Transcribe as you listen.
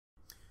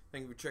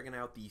Thank you for checking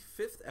out the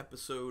 5th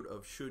episode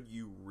of Should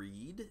You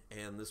Read,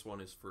 and this one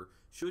is for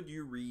Should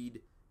You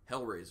Read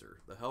Hellraiser,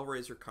 the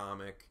Hellraiser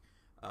comic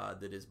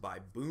that is by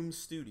Boom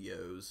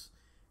Studios.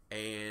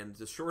 And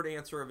the short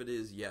answer of it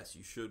is yes,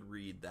 you should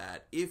read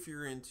that if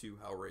you're into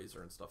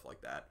Hellraiser and stuff like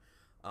that.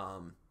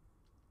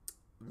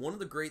 One of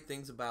the great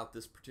things about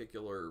this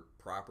particular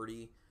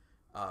property,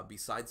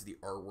 besides the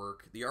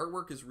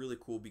artwork is really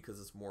cool because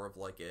it's more of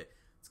like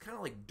it's kind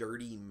of like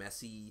dirty,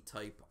 messy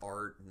type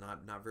art,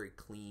 not very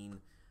clean,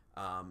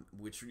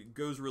 which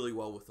goes really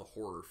well with the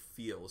horror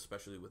feel,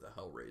 especially with the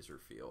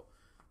Hellraiser feel.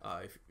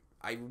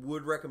 I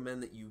would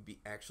recommend that you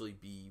actually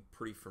be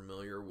pretty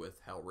familiar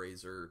with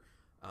Hellraiser.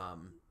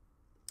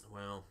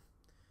 Well,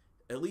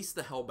 at least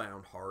the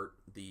Hellbound Heart,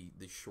 the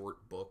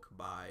short book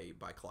by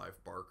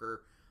Clive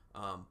Barker,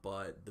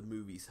 but the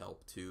movies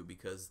help too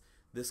because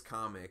this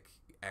comic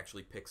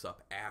actually picks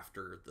up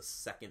after the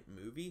second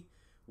movie,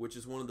 which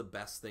is one of the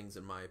best things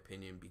in my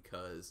opinion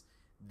because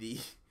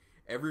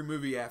every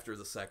movie after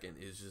the second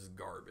is just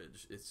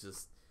garbage. It's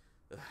just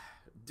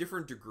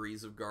different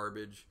degrees of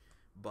garbage,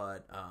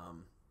 but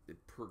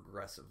it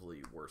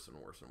progressively worse and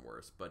worse and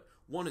worse. But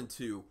 1 and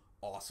 2,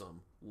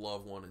 awesome.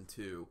 Love 1 and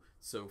 2.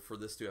 So for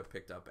this to have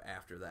picked up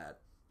after that,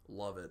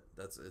 love it.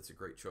 It's a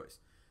great choice.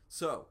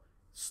 So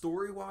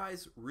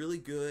story-wise, really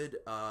good.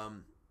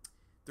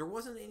 There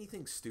wasn't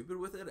anything stupid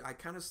with it. I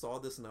kind of saw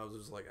this and I was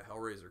just like, a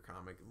Hellraiser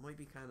comic. It might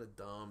be kind of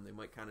dumb. They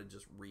might kind of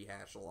just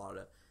rehash a lot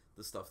of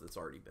the stuff that's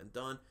already been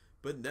done.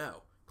 But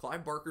no,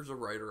 Clive Barker's a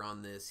writer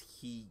on this.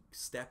 He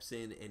steps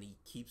in and he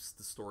keeps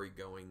the story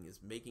going,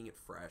 is making it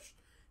fresh,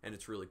 and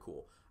it's really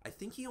cool. I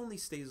think he only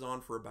stays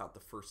on for about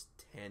the first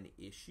 10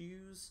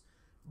 issues,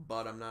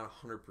 but I'm not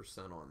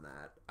 100% on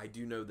that. I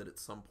do know that at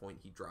some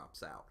point he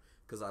drops out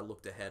because I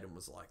looked ahead and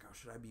was like, oh,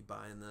 should I be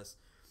buying this?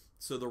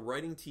 So the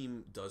writing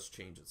team does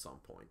change at some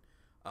point.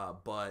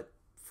 But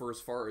for as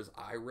far as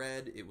I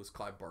read, it was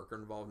Clive Barker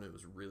involved and it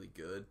was really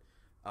good.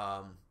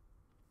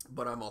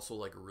 But I'm also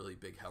like a really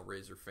big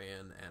Hellraiser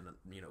fan, and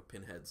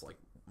Pinhead's like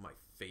my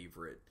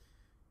favorite.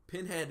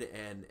 Pinhead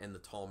and the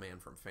Tall Man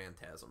from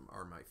Phantasm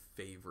are my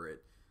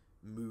favorite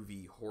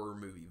horror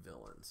movie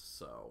villains.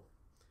 So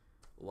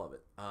love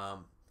it.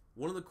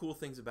 One of the cool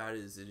things about it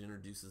is it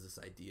introduces this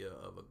idea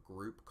of a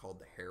group called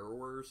the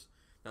Harrowers.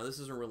 Now this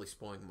isn't really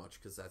spoiling much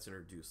because that's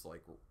introduced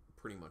like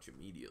pretty much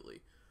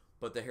immediately.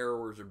 But the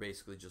Harrowers are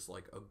basically just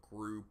like a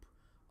group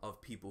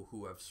of people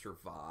who have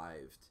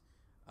survived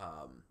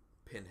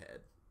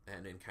Pinhead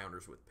and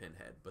encounters with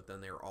Pinhead, but then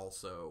they're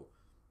also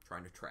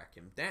trying to track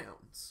him down.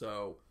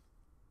 So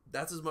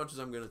that's as much as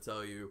I'm going to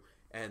tell you,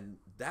 and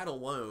that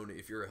alone,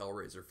 if you're a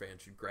Hellraiser fan,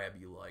 should grab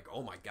you like,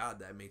 oh my god,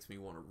 that makes me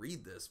want to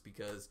read this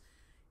because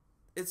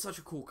it's such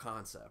a cool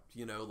concept.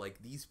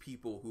 Like these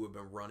people who have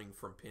been running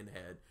from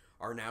Pinhead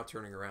are now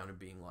turning around and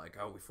being like,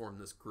 oh, we formed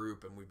this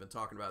group and we've been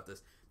talking about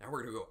this, now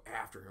we're going to go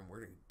after him,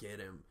 we're going to get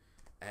him,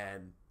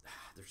 and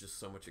there's just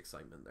so much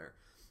excitement there.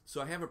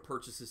 So I haven't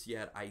purchased this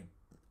yet. I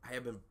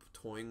have been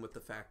toying with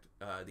the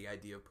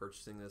idea of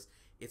purchasing this.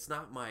 It's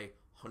not my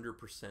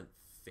 100%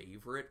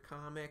 favorite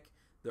comic.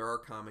 There are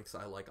comics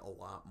I like a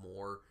lot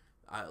more.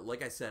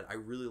 Like I said, I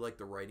really like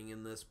the writing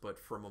in this, but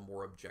from a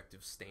more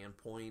objective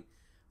standpoint,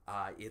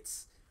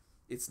 it's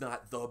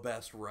not the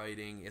best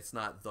writing, it's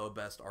not the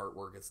best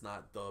artwork, it's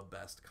not the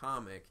best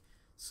comic.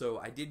 So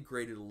I did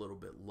grade it a little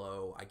bit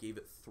low. I gave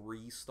it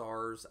 3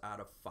 stars out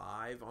of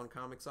 5 on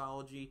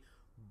Comixology,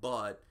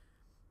 but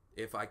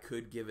if I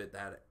could give it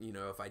that,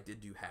 if I did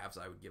do halves,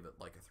 I would give it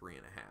like a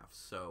 3.5.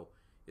 So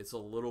it's a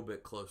little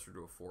bit closer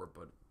to a 4,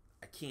 but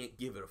I can't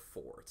give it a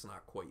 4. It's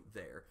not quite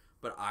there,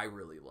 but I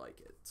really like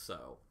it.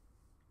 So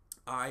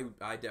I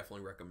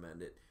definitely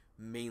recommend it,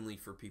 mainly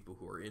for people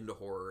who are into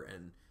horror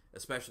and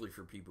especially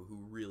for people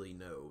who really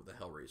know the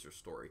Hellraiser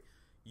story.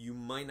 You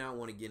might not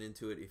want to get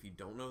into it if you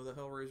don't know the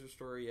Hellraiser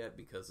story yet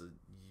because you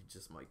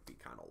just might be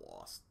kind of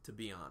lost, to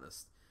be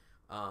honest.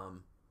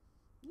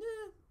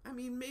 I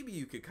mean, maybe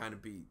you could kind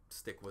of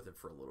stick with it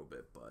for a little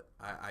bit, but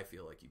I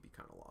feel like you'd be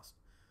kind of lost.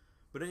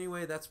 But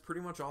anyway, that's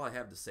pretty much all I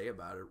have to say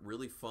about it.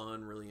 Really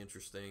fun, really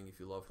interesting. If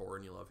you love horror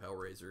and you love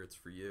Hellraiser, it's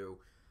for you.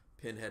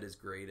 Pinhead is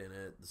great in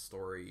it. The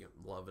story,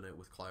 I'm loving it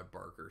with Clive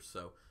Barker.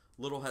 So,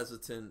 little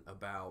hesitant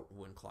about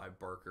when Clive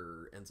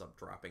Barker ends up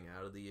dropping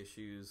out of the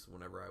issues,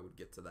 whenever I would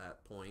get to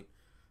that point.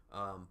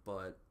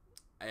 But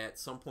at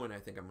some point, I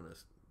think I'm going to,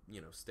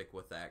 stick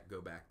with that,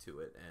 go back to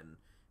it,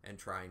 and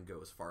try and go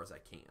as far as I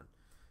can.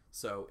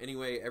 So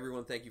anyway,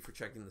 everyone, thank you for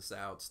checking this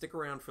out. Stick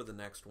around for the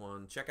next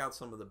one. Check out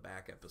some of the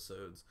back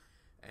episodes.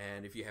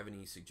 And if you have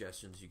any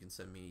suggestions, you can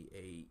send me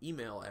an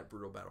email at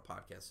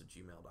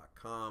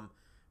brutalbattlepodcast@gmail.com.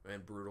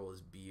 And brutal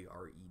is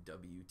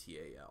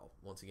BREWTAL.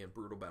 Once again,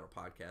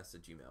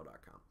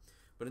 brutalbattlepodcast@gmail.com.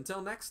 But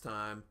until next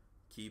time,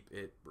 keep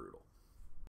it brutal.